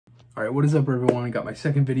All right, what is up, everyone? I got my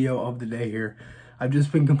second video of the day here. I've just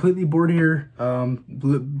been completely bored here,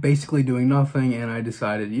 basically doing nothing, and I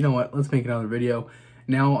decided, you know what, let's make another video.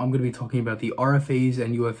 Now I'm going to be talking about the RFAs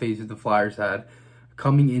and UFAs that the Flyers had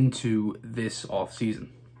coming into this offseason.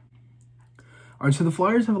 All right, so the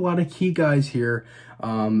Flyers have a lot of key guys here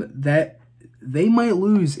that they might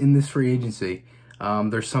lose in this free agency.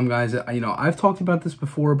 There's some guys that, I've talked about this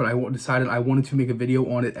before, but I decided I wanted to make a video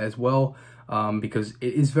on it as well. Because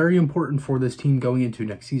it is very important for this team going into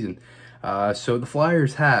next season. So the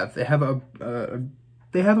Flyers have a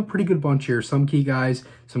pretty good bunch here. Some key guys,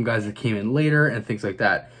 some guys that came in later, and things like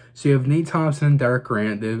that. So you have Nate Thompson and Derek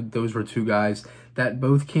Grant. Those were two guys that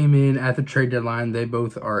both came in at the trade deadline. They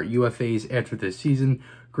both are UFAs after this season.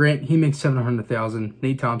 Grant, he makes $700,000.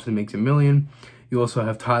 Nate Thompson makes $1 million. You also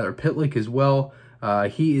have Tyler Pitlick as well.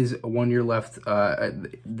 He is 1 year left.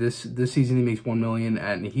 This season he makes $1 million,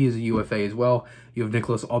 and he is a UFA as well. You have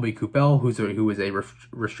Nicholas Aube-Kubel, who is a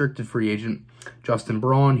restricted free agent. Justin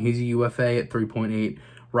Braun, he's a UFA at 3.8.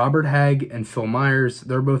 Robert Hagg and Phil Myers,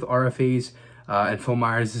 they're both RFAs, and Phil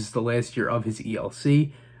Myers is the last year of his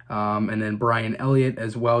ELC. And then Brian Elliott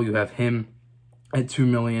as well. You have him at $2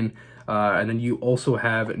 million, and then you also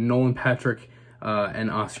have Nolan Patrick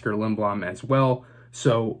and Oscar Lindblom as well.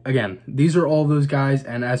 So, again, these are all those guys,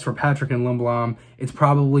 and as for Patrick and Lindblom, it's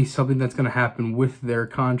probably something that's going to happen with their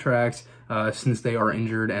contracts since they are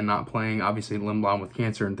injured and not playing, obviously Lindblom with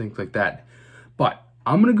cancer and things like that. But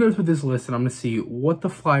I'm going to go through this list, and I'm going to see what the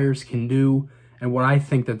Flyers can do and what I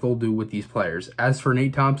think that they'll do with these players. As for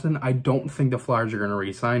Nate Thompson, I don't think the Flyers are going to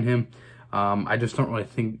re-sign him. I just don't really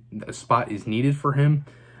think a spot is needed for him,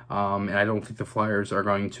 and I don't think the Flyers are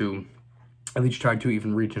going to at least try to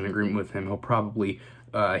even reach an agreement with him. He'll probably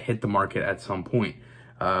hit the market at some point.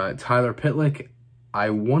 Tyler Pitlick, I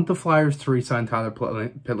want the Flyers to re-sign Tyler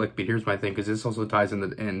Pitlick, but here's my thing, because this also ties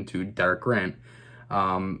into Derek Grant.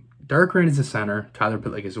 Derek Grant is a center. Tyler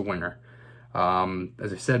Pitlick is a winger.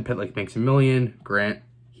 As I said, Pitlick makes $1 million. Grant,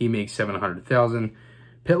 he makes $700,000.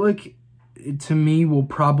 Pitlick, to me, will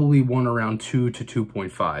probably want around 2 to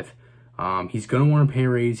 2.5. He's going to want a pay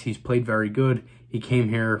raise. He's played very good. He came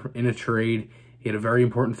here in a trade. He had a very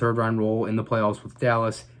important third-round role in the playoffs with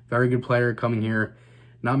Dallas. Very good player coming here.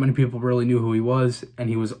 Not many people really knew who he was, and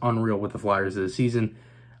he was unreal with the Flyers this season.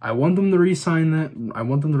 I want them to re-sign that. I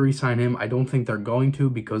want them to re-sign him. I don't think they're going to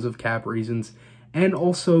because of cap reasons, and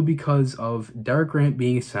also because of Derek Grant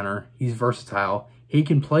being a center. He's versatile. He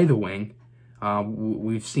can play the wing.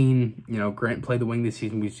 We've seen Grant play the wing this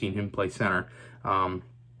season. We've seen him play center.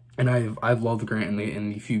 And I've loved Grant in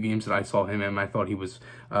the few games that I saw him in. I thought he was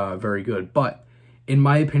very good. But in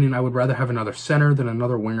my opinion, I would rather have another center than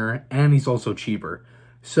another winger, and he's also cheaper.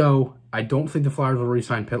 So I don't think the Flyers will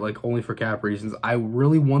re-sign Pitlick only for cap reasons. I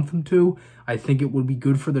really want them to. I think it would be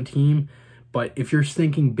good for the team. But if you're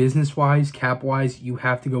thinking business-wise, cap-wise, you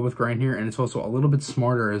have to go with Grant here, and it's also a little bit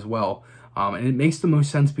smarter as well. And it makes the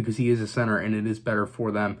most sense because he is a center, and it is better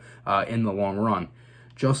for them in the long run.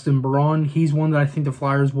 Justin Braun, he's one that I think the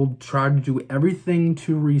Flyers will try to do everything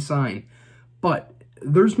to re-sign. But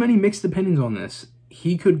there's many mixed opinions on this.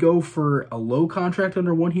 He could go for a low contract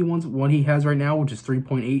under what he has right now, which is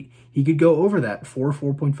 3.8. He could go over that,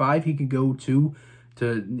 4.5. He could go to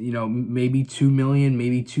maybe $2 million,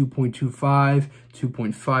 maybe 2.25,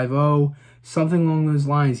 2.50, something along those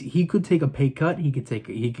lines. He could take a pay cut. He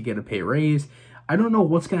could get a pay raise. I don't know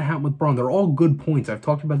what's going to happen with Braun. They're all good points. I've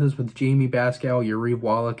talked about this with Jamie Baskal, Yuri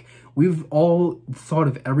Wallach. We've all thought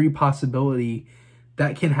of every possibility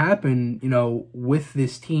that can happen, with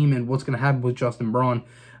this team and what's going to happen with Justin Braun.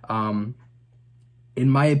 In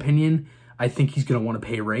my opinion, I think he's going to want a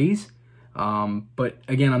pay raise. But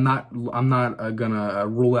again, I'm not gonna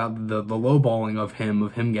rule out the lowballing of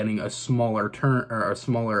him getting a smaller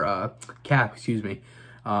cap, excuse me.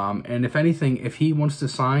 And if anything, if he wants to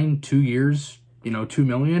sign 2 years, $2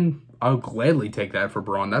 million, I'll gladly take that for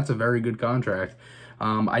Braun. That's a very good contract.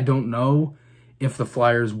 I don't know if the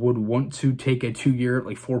Flyers would want to take a 2-year at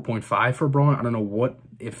like 4.5 for Braun. I don't know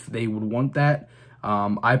if they would want that.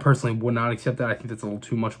 I personally would not accept that. I think that's a little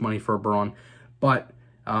too much money for Braun. But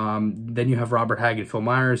then you have Robert Hagg and Phil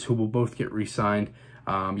Myers, who will both get re-signed.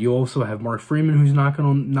 You also have Mark Freeman, who's knocking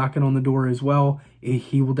on the door as well.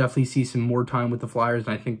 He will definitely see some more time with the Flyers,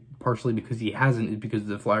 and I think partially because he hasn't is because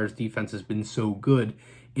the Flyers' defense has been so good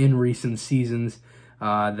in recent seasons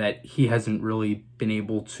that he hasn't really been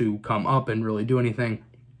able to come up and really do anything.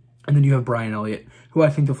 And then you have Brian Elliott, who I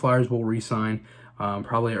think the Flyers will re-sign,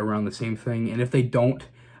 probably around the same thing. And if they don't,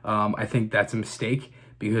 I think that's a mistake,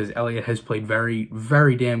 because Elliott has played very,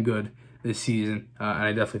 very damn good this season, and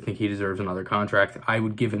I definitely think he deserves another contract. I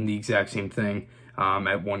would give him the exact same thing.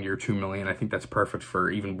 at 1 year, $2 million. I think that's perfect for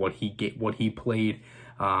even what he played.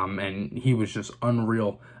 And he was just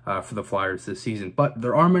unreal for the Flyers this season. But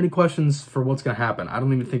there are many questions for what's going to happen. I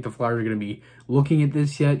don't even think the Flyers are going to be looking at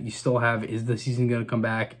this yet. You still have, is the season going to come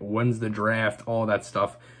back? When's the draft? All that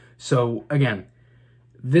stuff. So, again,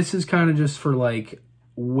 this is kind of just for, like,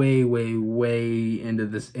 way into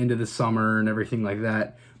the summer and everything like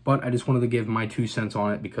that. But I just wanted to give my 2 cents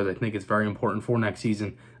on it because I think it's very important for next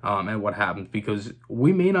season and what happens, because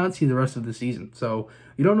we may not see the rest of the season. So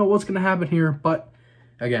you don't know what's going to happen here. But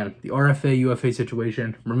again, the RFA, UFA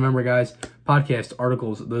situation. Remember, guys, podcast,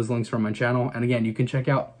 articles, those links are on my channel. And again, you can check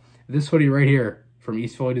out this hoodie right here from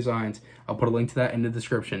East Philly Designs. I'll put a link to that in the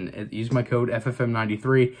description. Use my code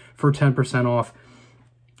FFM93 for 10% off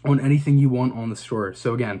on anything you want on the store.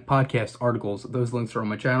 So again, podcast, articles, those links are on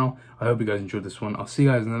my channel. I hope you guys enjoyed this one. I'll see you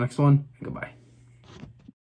guys in the next one. Goodbye.